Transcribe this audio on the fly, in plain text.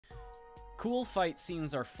Cool fight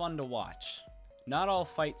scenes are fun to watch. Not all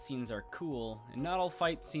fight scenes are cool, and not all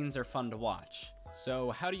fight scenes are fun to watch. So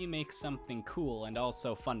how do you make something cool and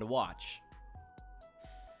also fun to watch?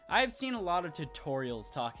 I've seen a lot of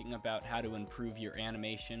tutorials talking about how to improve your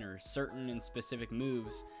animation or certain and specific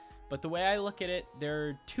moves, but the way I look at it, there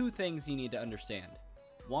are two things you need to understand.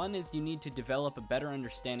 One is you need to develop a better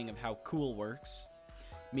understanding of how cool works,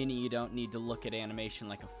 meaning you don't need to look at animation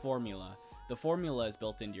like a formula. The formula is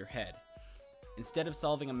built into your head. Instead of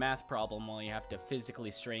solving a math problem while you have to physically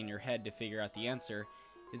strain your head to figure out the answer,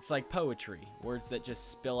 it's like poetry, words that just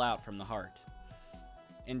spill out from the heart.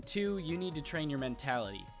 And two, you need to train your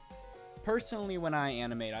mentality. Personally, when I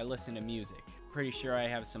animate, I listen to music. Pretty sure I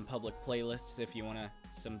have some public playlists if you want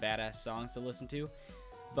some badass songs to listen to.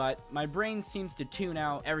 But my brain seems to tune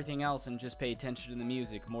out everything else and just pay attention to the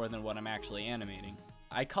music more than what I'm actually animating.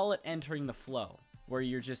 I call it entering the flow, where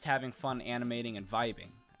you're just having fun animating and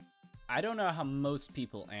vibing. I don't know how most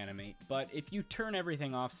people animate, but if you turn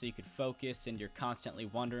everything off so you could focus and you're constantly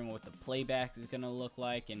wondering what the playback is going to look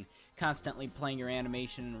like and constantly playing your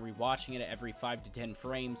animation and rewatching it at every 5 to 10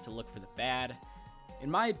 frames to look for the bad,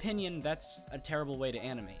 in my opinion, that's a terrible way to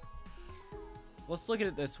animate. Let's look at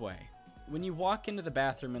it this way. When you walk into the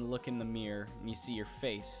bathroom and look in the mirror and you see your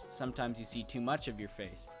face, sometimes you see too much of your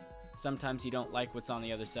face. Sometimes you don't like what's on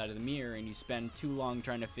the other side of the mirror and you spend too long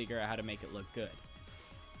trying to figure out how to make it look good.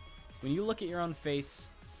 When you look at your own face,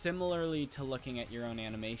 similarly to looking at your own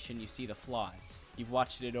animation, you see the flaws. You've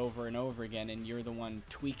watched it over and over again and you're the one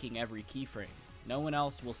tweaking every keyframe. No one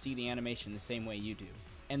else will see the animation the same way you do.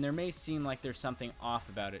 And there may seem like there's something off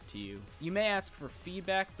about it to you. You may ask for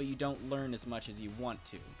feedback, but you don't learn as much as you want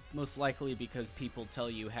to. Most likely because people tell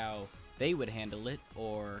you how they would handle it,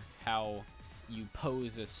 or how you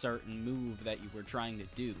pose a certain move that you were trying to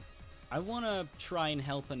do. I want to try and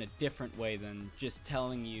help in a different way than just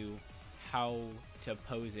telling you how to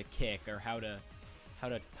pose a kick or how to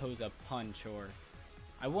pose a punch, or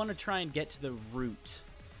I want to try and get to the root.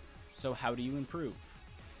 So how do you improve?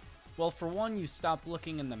 Well, for one, you stop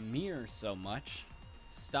looking in the mirror so much.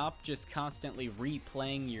 Stop just constantly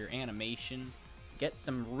replaying your animation. Get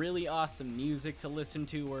some really awesome music to listen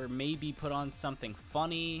to, or maybe put on something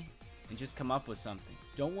funny and just come up with something.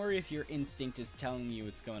 Don't worry if your instinct is telling you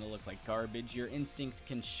it's going to look like garbage. Your instinct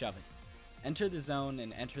can shove it. Enter the zone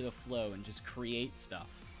and enter the flow and just create stuff.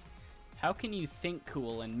 How can you think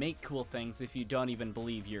cool and make cool things if you don't even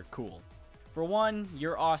believe you're cool? For one,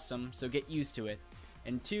 you're awesome, so get used to it.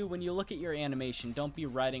 And two, when you look at your animation, don't be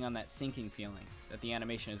riding on that sinking feeling that the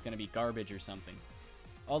animation is going to be garbage or something.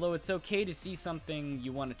 Although it's okay to see something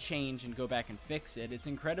you want to change and go back and fix it, it's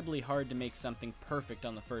incredibly hard to make something perfect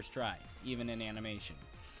on the first try, even in animation.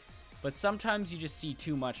 But sometimes you just see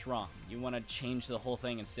too much wrong. You want to change the whole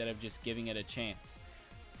thing instead of just giving it a chance.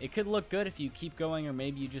 It could look good if you keep going, or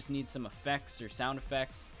maybe you just need some effects or sound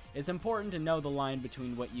effects. It's important to know the line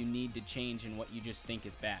between what you need to change and what you just think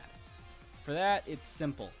is bad. For that, it's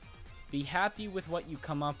simple. Be happy with what you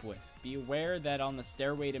come up with. Be aware that on the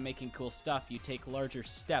stairway to making cool stuff, you take larger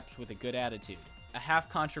steps with a good attitude. A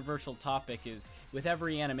half-controversial topic is, with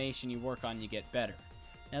every animation you work on, you get better.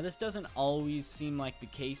 Now, this doesn't always seem like the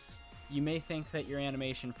case. You may think that your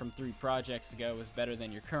animation from 3 projects ago was better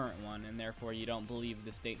than your current one, and therefore you don't believe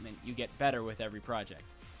the statement, you get better with every project.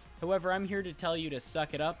 However, I'm here to tell you to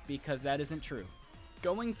suck it up, because that isn't true.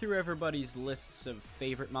 Going through everybody's lists of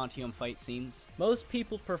favorite Monty Oum fight scenes, most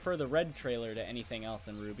people prefer the Red trailer to anything else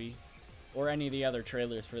in RWBY, or any of the other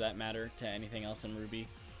trailers for that matter to anything else in RWBY.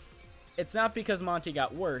 It's not because Monty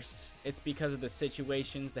got worse, it's because of the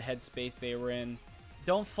situations, the headspace they were in.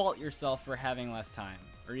 Don't fault yourself for having less time,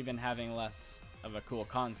 or even having less of a cool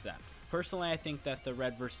concept. Personally, I think that the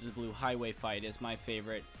Red vs. Blue highway fight is my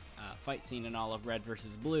favorite fight scene in all of Red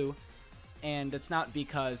vs. Blue. And it's not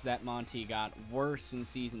because that Monty got worse in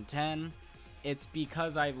Season 10, it's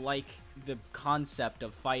because I like the concept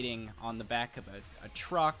of fighting on the back of a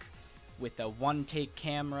truck with a one-take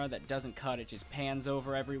camera that doesn't cut, it just pans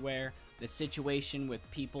over everywhere. The situation with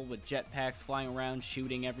people with jetpacks flying around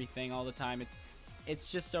shooting everything all the time,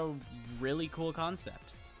 it's just a really cool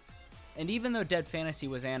concept. And even though Dead Fantasy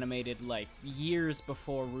was animated like years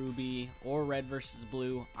before RWBY or Red vs.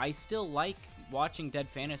 Blue, I still like watching Dead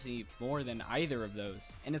Fantasy more than either of those.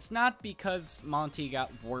 And it's not because Monty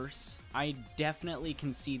got worse. I definitely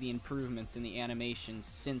can see the improvements in the animation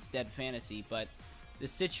since Dead Fantasy, but the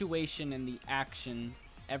situation and the action,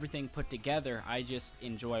 everything put together, I just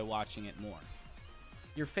enjoy watching it more.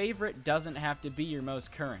 Your favorite doesn't have to be your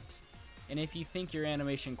most current. And if you think your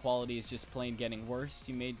animation quality is just plain getting worse,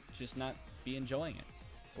 you may just not be enjoying it.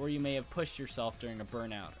 Or you may have pushed yourself during a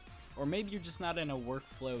burnout. Or maybe you're just not in a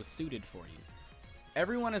workflow suited for you.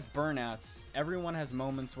 Everyone has burnouts, everyone has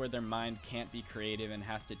moments where their mind can't be creative and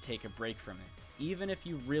has to take a break from it. Even if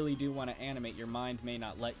you really do want to animate, your mind may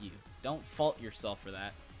not let you. Don't fault yourself for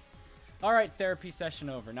that. Alright, therapy session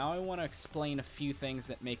over. Now I want to explain a few things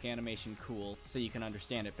that make animation cool so you can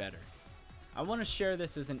understand it better. I want to share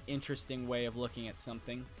this as an interesting way of looking at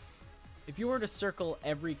something. If you were to circle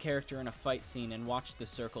every character in a fight scene and watch the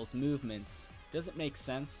circle's movements, does it make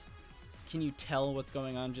sense? Can you tell what's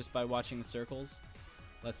going on just by watching the circles?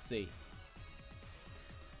 Let's see.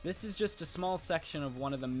 This is just a small section of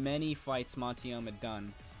one of the many fights Monty Oum had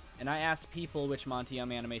done, and I asked people which Monty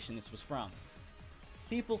Oum animation this was from.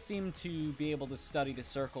 People seemed to be able to study the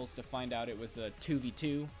circles to find out it was a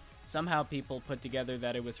 2v2. Somehow people put together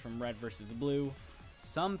that it was from Red vs. Blue.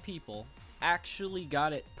 Some people actually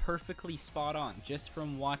got it perfectly spot on. Just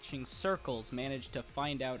from watching circles, managed to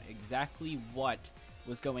find out exactly what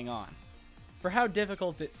was going on. For how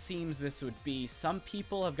difficult it seems this would be, some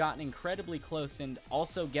people have gotten incredibly close and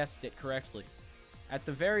also guessed it correctly. At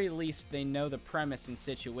the very least, they know the premise and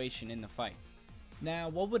situation in the fight. Now,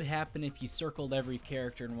 what would happen if you circled every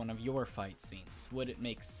character in one of your fight scenes? Would it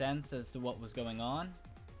make sense as to what was going on?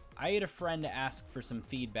 I had a friend ask for some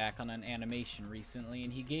feedback on an animation recently,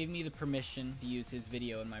 and he gave me the permission to use his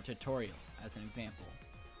video in my tutorial as an example.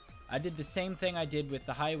 I did the same thing I did with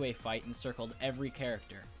the highway fight and circled every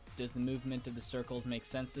character. Does the movement of the circles make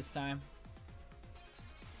sense this time?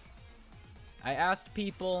 I asked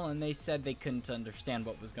people and they said they couldn't understand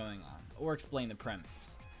what was going on, or explain the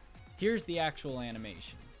premise. Here's the actual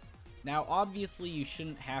animation. Now obviously you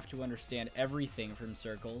shouldn't have to understand everything from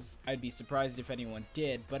circles. I'd be surprised if anyone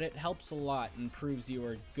did, but it helps a lot and proves you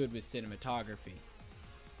are good with cinematography.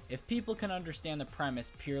 If people can understand the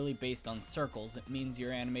premise purely based on circles, it means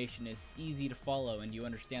your animation is easy to follow and you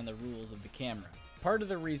understand the rules of the camera. Part of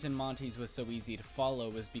the reason Monty's was so easy to follow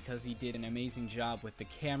was because he did an amazing job with the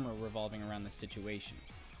camera revolving around the situation.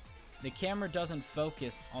 The camera doesn't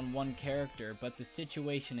focus on one character, but the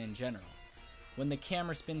situation in general. When the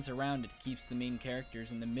camera spins around, it keeps the main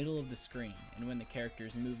characters in the middle of the screen, and when the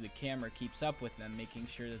characters move, the camera keeps up with them, making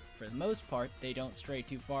sure that for the most part, they don't stray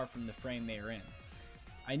too far from the frame they are in.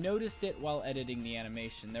 I noticed it while editing the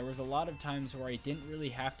animation. There was a lot of times where I didn't really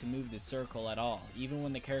have to move the circle at all, even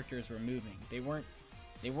when the characters were moving. They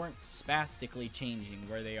weren't spastically changing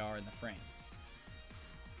where they are in the frame.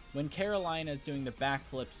 When Carolina is doing the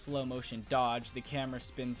backflip slow motion dodge, the camera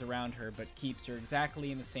spins around her but keeps her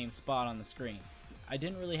exactly in the same spot on the screen. I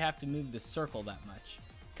didn't really have to move the circle that much.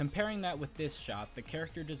 Comparing that with this shot, the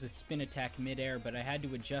character does a spin attack mid-air, but I had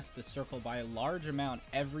to adjust the circle by a large amount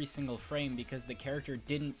every single frame because the character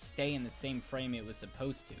didn't stay in the same frame it was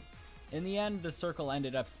supposed to. In the end, the circle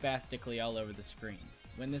ended up spastically all over the screen.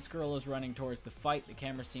 When this girl is running towards the fight, the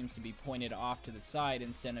camera seems to be pointed off to the side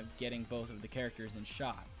instead of getting both of the characters in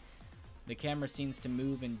shot. The camera seems to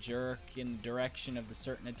move and jerk in the direction of the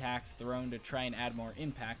certain attacks thrown to try and add more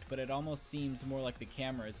impact, but it almost seems more like the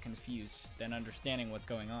camera is confused than understanding what's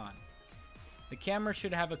going on. The camera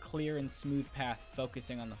should have a clear and smooth path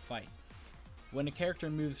focusing on the fight. When a character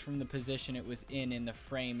moves from the position it was in the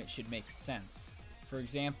frame, it should make sense. For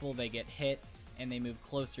example, they get hit and they move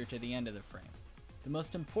closer to the end of the frame. The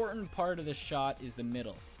most important part of the shot is the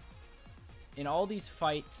middle. In all these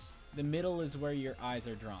fights, the middle is where your eyes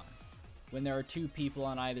are drawn. When there are two people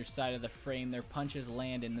on either side of the frame, their punches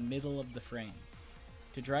land in the middle of the frame.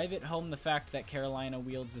 To drive it home the fact that Carolina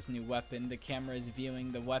wields this new weapon, the camera is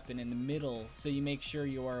viewing the weapon in the middle, so you make sure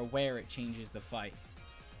you are aware it changes the fight.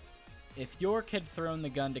 If York had thrown the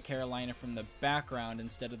gun to Carolina from the background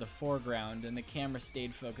instead of the foreground, and the camera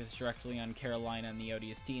stayed focused directly on Carolina and the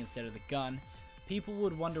ODST instead of the gun, people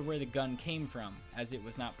would wonder where the gun came from, as it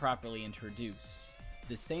was not properly introduced.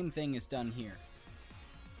 The same thing is done here.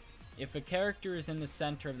 If a character is in the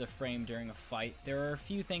center of the frame during a fight, there are a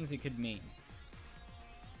few things it could mean.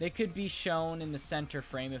 They could be shown in the center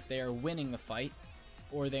frame if they are winning the fight,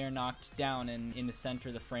 or they are knocked down and in the center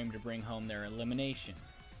of the frame to bring home their elimination.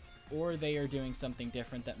 Or they are doing something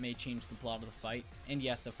different that may change the plot of the fight, and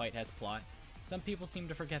yes, a fight has plot. Some people seem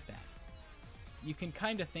to forget that. You can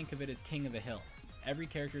kinda think of it as King of the Hill. Every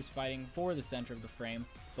character is fighting for the center of the frame,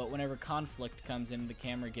 but whenever conflict comes in, the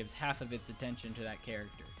camera gives half of its attention to that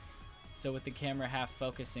character. So with the camera half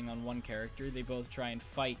focusing on one character, they both try and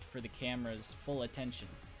fight for the camera's full attention.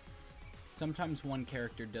 Sometimes one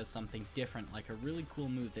character does something different, like a really cool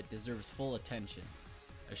move that deserves full attention.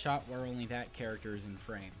 A shot where only that character is in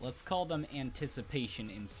frame. Let's call them anticipation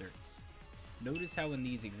inserts. Notice how in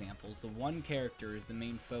these examples, the one character is the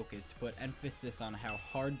main focus to put emphasis on how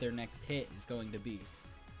hard their next hit is going to be.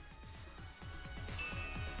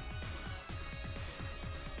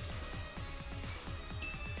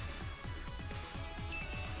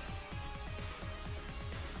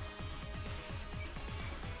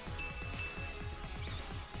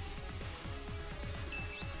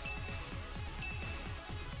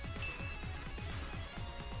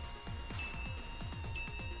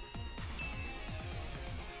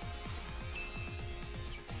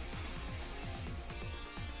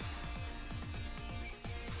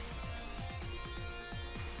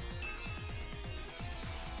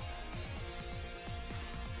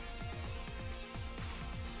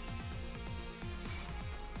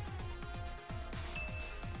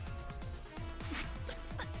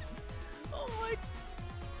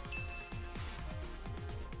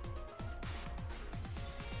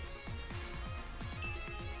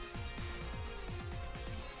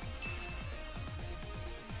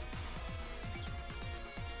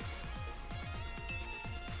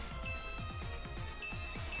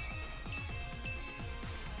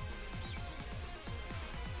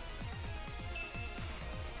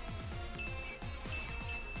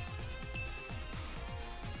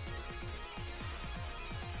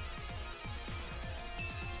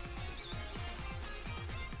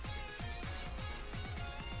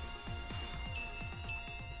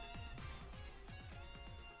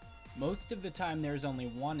 Most of the time there's only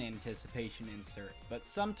one anticipation insert, but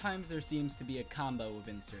sometimes there seems to be a combo of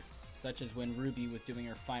inserts, such as when Ruby was doing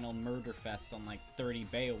her final murder fest on like 30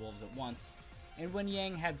 Beowulfs at once, and when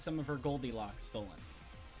Yang had some of her Goldilocks stolen.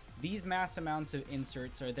 These mass amounts of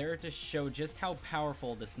inserts are there to show just how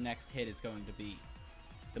powerful this next hit is going to be.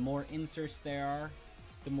 The more inserts there are,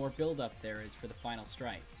 the more build-up there is for the final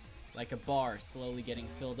strike, like a bar slowly getting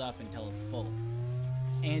filled up until it's full.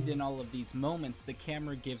 And in all of these moments, the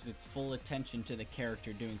camera gives its full attention to the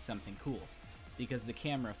character doing something cool, because the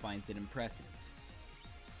camera finds it impressive.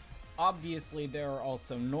 Obviously, there are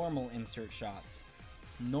also normal insert shots.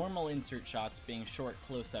 Normal insert shots being short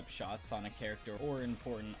close-up shots on a character or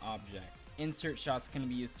important object. Insert shots can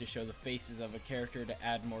be used to show the faces of a character to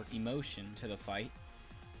add more emotion to the fight,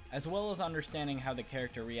 as well as understanding how the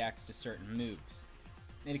character reacts to certain moves.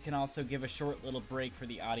 And it can also give a short little break for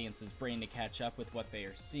the audience's brain to catch up with what they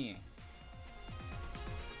are seeing.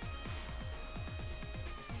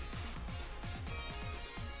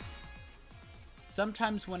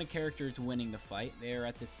 Sometimes when a character is winning the fight, they are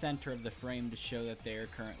at the center of the frame to show that they are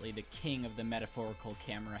currently the king of the metaphorical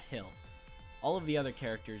camera hill. All of the other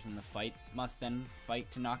characters in the fight must then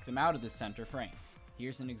fight to knock them out of the center frame.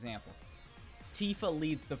 Here's an example. Tifa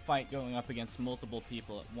leads the fight going up against multiple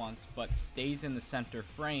people at once, but stays in the center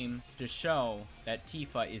frame to show that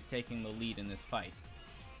Tifa is taking the lead in this fight.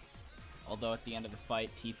 Although at the end of the fight,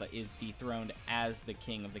 Tifa is dethroned as the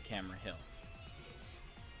king of the camera hill.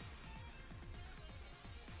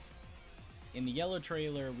 In the yellow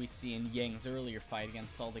trailer we see in Yang's earlier fight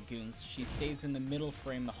against all the goons, she stays in the middle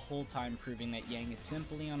frame the whole time, proving that Yang is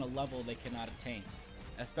simply on a level they cannot attain.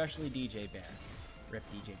 Especially DJ Bear. Rip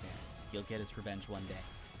DJ Bear. He'll get his revenge one day.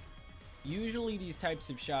 Usually these types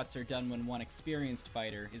of shots are done when one experienced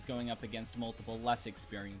fighter is going up against multiple less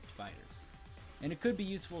experienced fighters. And it could be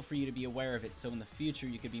useful for you to be aware of it so in the future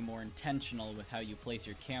you could be more intentional with how you place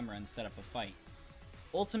your camera and set up a fight.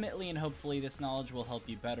 Ultimately and hopefully this knowledge will help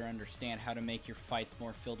you better understand how to make your fights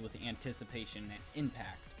more filled with anticipation and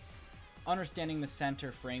impact. Understanding the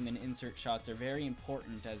center frame and insert shots are very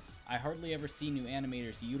important, as I hardly ever see new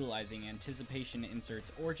animators utilizing anticipation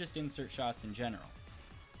inserts or just insert shots in general.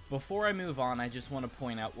 Before I move on, I just want to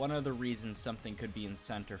point out one other reason something could be in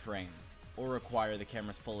center frame, or require the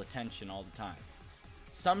camera's full attention all the time.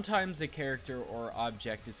 Sometimes a character or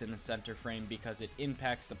object is in the center frame because it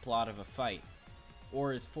impacts the plot of a fight,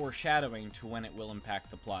 or is foreshadowing to when it will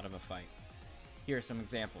impact the plot of a fight. Here are some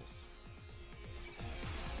examples.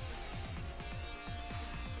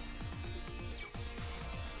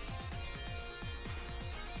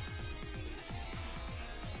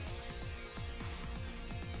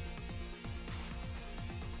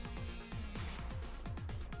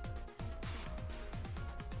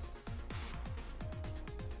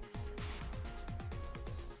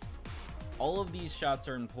 All of these shots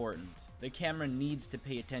are important. The camera needs to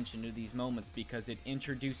pay attention to these moments because it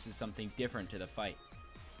introduces something different to the fight.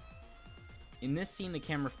 In this scene, the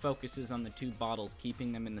camera focuses on the two bottles,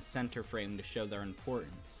 keeping them in the center frame to show their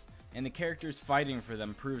importance. And the characters fighting for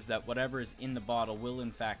them proves that whatever is in the bottle will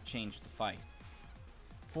in fact change the fight.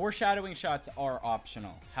 Foreshadowing shots are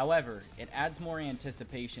optional. However, it adds more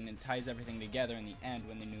anticipation and ties everything together in the end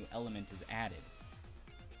when the new element is added.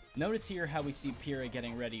 Notice here how we see Pyrrha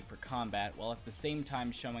getting ready for combat, while at the same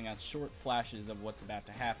time showing us short flashes of what's about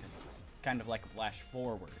to happen, kind of like a flash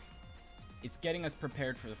forward. It's getting us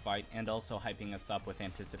prepared for the fight and also hyping us up with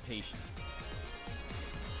anticipation.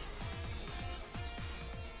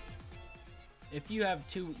 If you have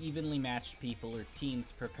two evenly matched people or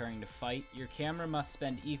teams preparing to fight, your camera must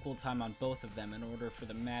spend equal time on both of them in order for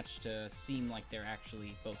the match to seem like they're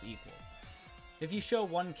actually both equal. If you show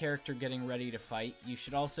one character getting ready to fight, you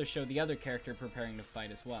should also show the other character preparing to fight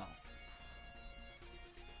as well.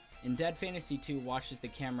 In Dead Fantasy 2, watch as the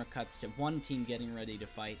camera cuts to one team getting ready to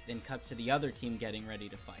fight, then cuts to the other team getting ready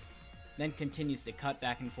to fight, then continues to cut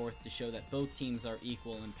back and forth to show that both teams are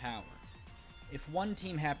equal in power. If one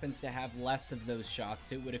team happens to have less of those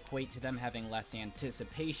shots, it would equate to them having less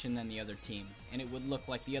anticipation than the other team, and it would look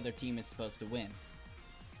like the other team is supposed to win.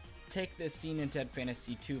 Take this scene in Dead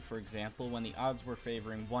Fantasy 2 for example, when the odds were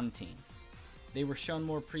favoring one team. They were shown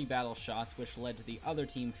more pre-battle shots, which led to the other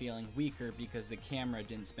team feeling weaker because the camera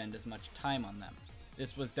didn't spend as much time on them.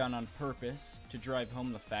 This was done on purpose to drive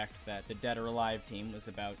home the fact that the Dead or Alive team was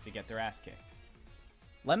about to get their ass kicked.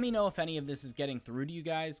 Let me know if any of this is getting through to you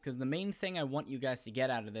guys, because the main thing I want you guys to get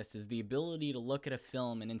out of this is the ability to look at a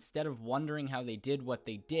film and instead of wondering how they did what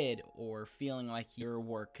they did, or feeling like your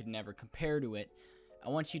work could never compare to it, I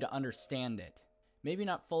want you to understand it. Maybe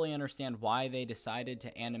not fully understand why they decided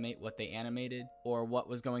to animate what they animated or what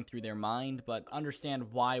was going through their mind, but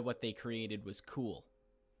understand why what they created was cool.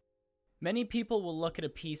 Many people will look at a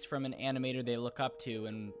piece from an animator they look up to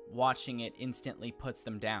and watching it instantly puts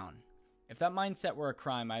them down. If that mindset were a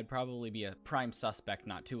crime, I'd probably be a prime suspect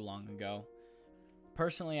not too long ago.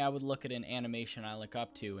 Personally, I would look at an animation I look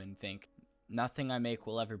up to and think, nothing I make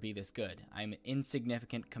will ever be this good. I'm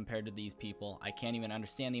insignificant compared to these people. I can't even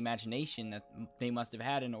understand the imagination that they must have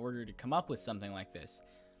had in order to come up with something like this.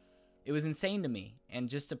 It was insane to me, and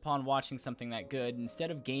just upon watching something that good, instead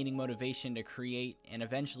of gaining motivation to create and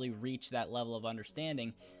eventually reach that level of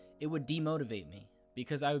understanding, it would demotivate me,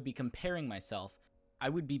 because I would be comparing myself. I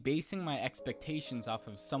would be basing my expectations off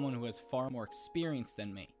of someone who has far more experience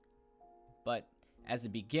than me. But as a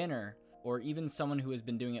beginner, or even someone who has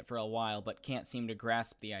been doing it for a while but can't seem to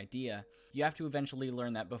grasp the idea, you have to eventually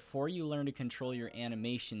learn that before you learn to control your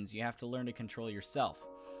animations, you have to learn to control yourself.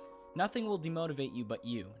 Nothing will demotivate you but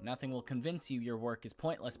you. Nothing will convince you your work is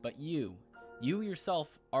pointless but you. You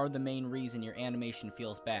yourself are the main reason your animation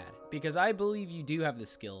feels bad. Because I believe you do have the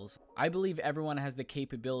skills. I believe everyone has the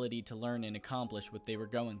capability to learn and accomplish what they were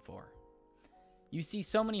going for. You see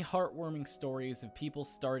so many heartwarming stories of people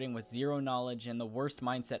starting with zero knowledge and the worst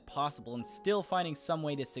mindset possible and still finding some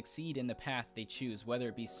way to succeed in the path they choose, whether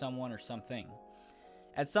it be someone or something.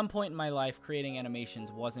 At some point in my life, creating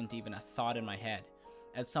animations wasn't even a thought in my head.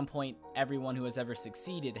 At some point, everyone who has ever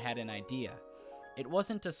succeeded had an idea. It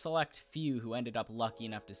wasn't a select few who ended up lucky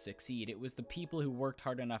enough to succeed, it was the people who worked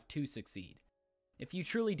hard enough to succeed. If you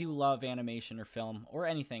truly do love animation or film, or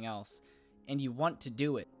anything else, and you want to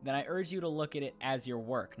do it, then I urge you to look at it as your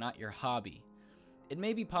work, not your hobby. It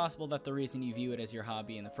may be possible that the reason you view it as your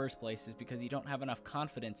hobby in the first place is because you don't have enough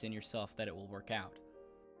confidence in yourself that it will work out.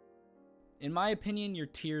 In my opinion, your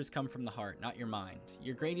tears come from the heart, not your mind.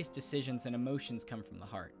 Your greatest decisions and emotions come from the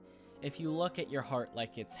heart. If you look at your heart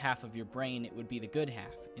like it's half of your brain, it would be the good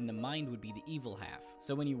half, and the mind would be the evil half.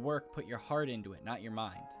 So when you work, put your heart into it, not your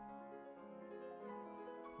mind.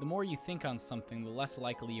 The more you think on something, the less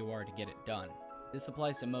likely you are to get it done. This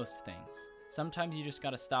applies to most things. Sometimes you just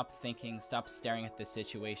gotta stop thinking, stop staring at the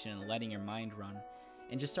situation and letting your mind run,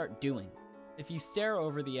 and just start doing. If you stare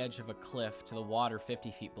over the edge of a cliff to the water 50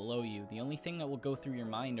 feet below you, the only thing that will go through your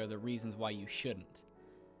mind are the reasons why you shouldn't.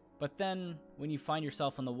 But then, when you find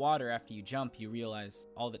yourself in the water after you jump, you realize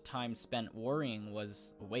all the time spent worrying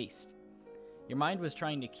was a waste. Your mind was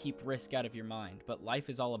trying to keep risk out of your mind, but life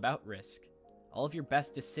is all about risk. All of your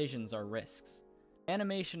best decisions are risks.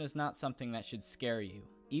 Animation is not something that should scare you.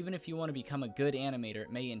 Even if you want to become a good animator,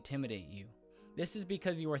 it may intimidate you. This is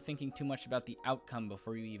because you are thinking too much about the outcome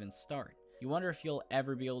before you even start. You wonder if you'll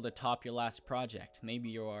ever be able to top your last project. Maybe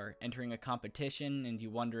you are entering a competition and you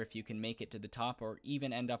wonder if you can make it to the top or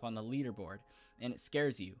even end up on the leaderboard, and it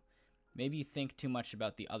scares you. Maybe you think too much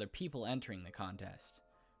about the other people entering the contest.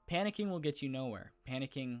 Panicking will get you nowhere.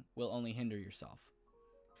 Panicking will only hinder yourself.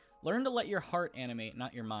 Learn to let your heart animate,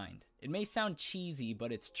 not your mind. It may sound cheesy,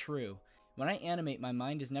 but it's true. When I animate, my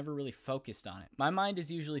mind is never really focused on it. My mind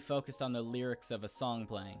is usually focused on the lyrics of a song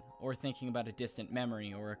playing, or thinking about a distant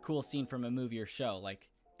memory, or a cool scene from a movie or show, like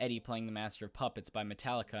Eddie playing The Master of Puppets by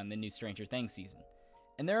Metallica in the new Stranger Things season.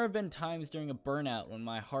 And there have been times during a burnout when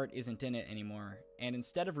my heart isn't in it anymore, and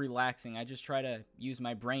instead of relaxing, I just try to use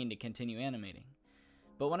my brain to continue animating.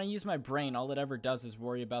 But when I use my brain, all it ever does is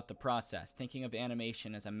worry about the process, thinking of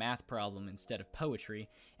animation as a math problem instead of poetry,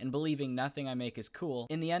 and believing nothing I make is cool.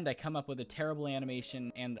 In the end, I come up with a terrible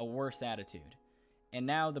animation and a worse attitude. And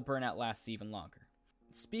now the burnout lasts even longer.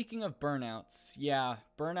 Speaking of burnouts, yeah,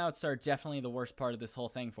 burnouts are definitely the worst part of this whole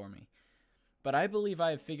thing for me. But I believe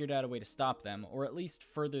I have figured out a way to stop them, or at least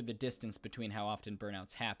further the distance between how often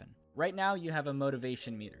burnouts happen. Right now, you have a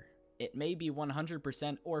motivation meter. It may be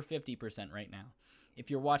 100% or 50% right now. If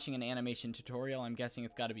you're watching an animation tutorial, I'm guessing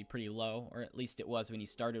it's got to be pretty low, or at least it was when you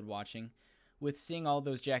started watching. With seeing all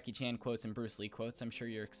those Jackie Chan quotes and Bruce Lee quotes, I'm sure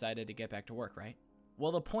you're excited to get back to work, right?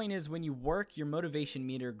 Well, the point is, when you work, your motivation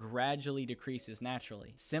meter gradually decreases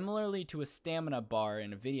naturally. Similarly to a stamina bar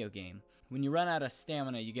in a video game, when you run out of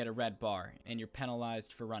stamina, you get a red bar, and you're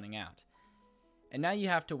penalized for running out. And now you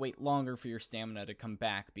have to wait longer for your stamina to come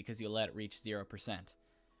back because you let it reach 0%.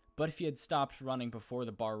 But if you had stopped running before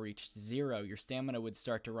the bar reached 0, your stamina would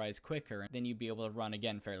start to rise quicker, and then you'd be able to run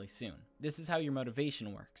again fairly soon. This is how your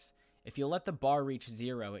motivation works. If you let the bar reach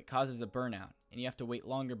 0, it causes a burnout, and you have to wait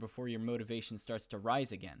longer before your motivation starts to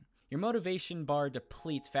rise again. Your motivation bar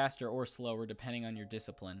depletes faster or slower depending on your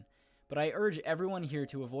discipline, but I urge everyone here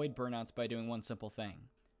to avoid burnouts by doing one simple thing: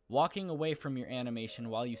 walking away from your animation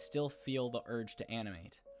while you still feel the urge to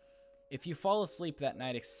animate. If you fall asleep that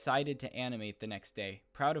night excited to animate the next day,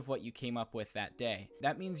 proud of what you came up with that day,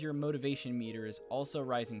 that means your motivation meter is also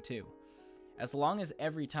rising too. As long as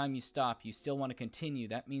every time you stop you still want to continue,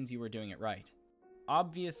 that means you are doing it right.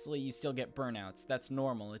 Obviously, you still get burnouts. That's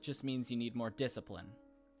normal. It just means you need more discipline.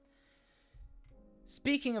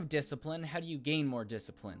 Speaking of discipline, how do you gain more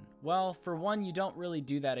discipline? Well, for one, you don't really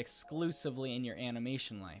do that exclusively in your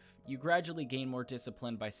animation life. You gradually gain more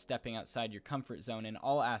discipline by stepping outside your comfort zone in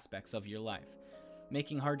all aspects of your life.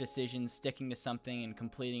 Making hard decisions, sticking to something, and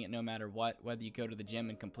completing it no matter what, whether you go to the gym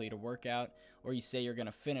and complete a workout, or you say you're going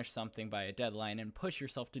to finish something by a deadline and push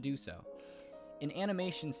yourself to do so. In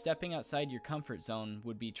animation, stepping outside your comfort zone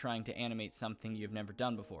would be trying to animate something you've never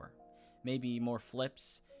done before. Maybe more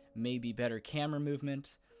flips, maybe better camera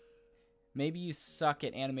movement. Maybe you suck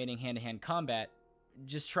at animating hand-to-hand combat.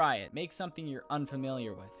 Just try it. Make something you're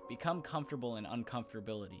unfamiliar with. Become comfortable in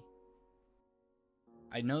uncomfortability.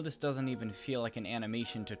 I know this doesn't even feel like an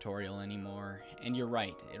animation tutorial anymore, and you're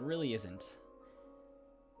right, it really isn't.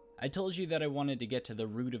 I told you that I wanted to get to the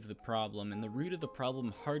root of the problem, and the root of the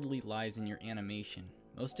problem hardly lies in your animation.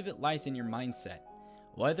 Most of it lies in your mindset.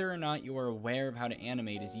 Whether or not you are aware of how to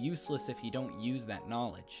animate is useless if you don't use that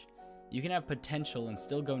knowledge. You can have potential and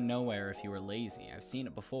still go nowhere if you are lazy. I've seen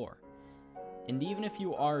it before. And even if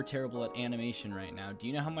you are terrible at animation right now, do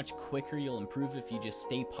you know how much quicker you'll improve if you just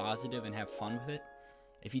stay positive and have fun with it?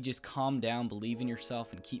 If you just calm down, believe in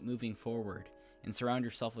yourself, and keep moving forward, and surround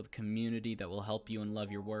yourself with a community that will help you and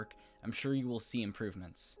love your work, I'm sure you will see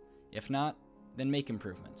improvements. If not, then make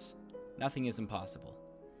improvements. Nothing is impossible.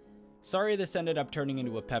 Sorry this ended up turning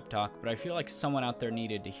into a pep talk, but I feel like someone out there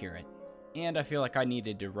needed to hear it. And I feel like I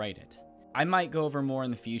needed to write it. I might go over more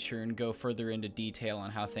in the future and go further into detail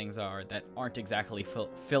on how things are that aren't exactly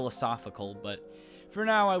philosophical, but for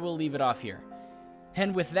now I will leave it off here.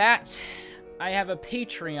 And with that, I have a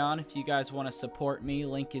Patreon if you guys want to support me.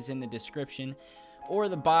 Link is in the description or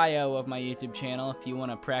the bio of my YouTube channel. If you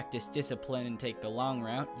want to practice discipline and take the long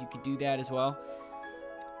route, you could do that as well.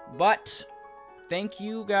 But thank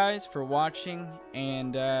you guys for watching,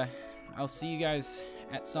 and I'll see you guys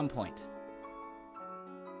at some point.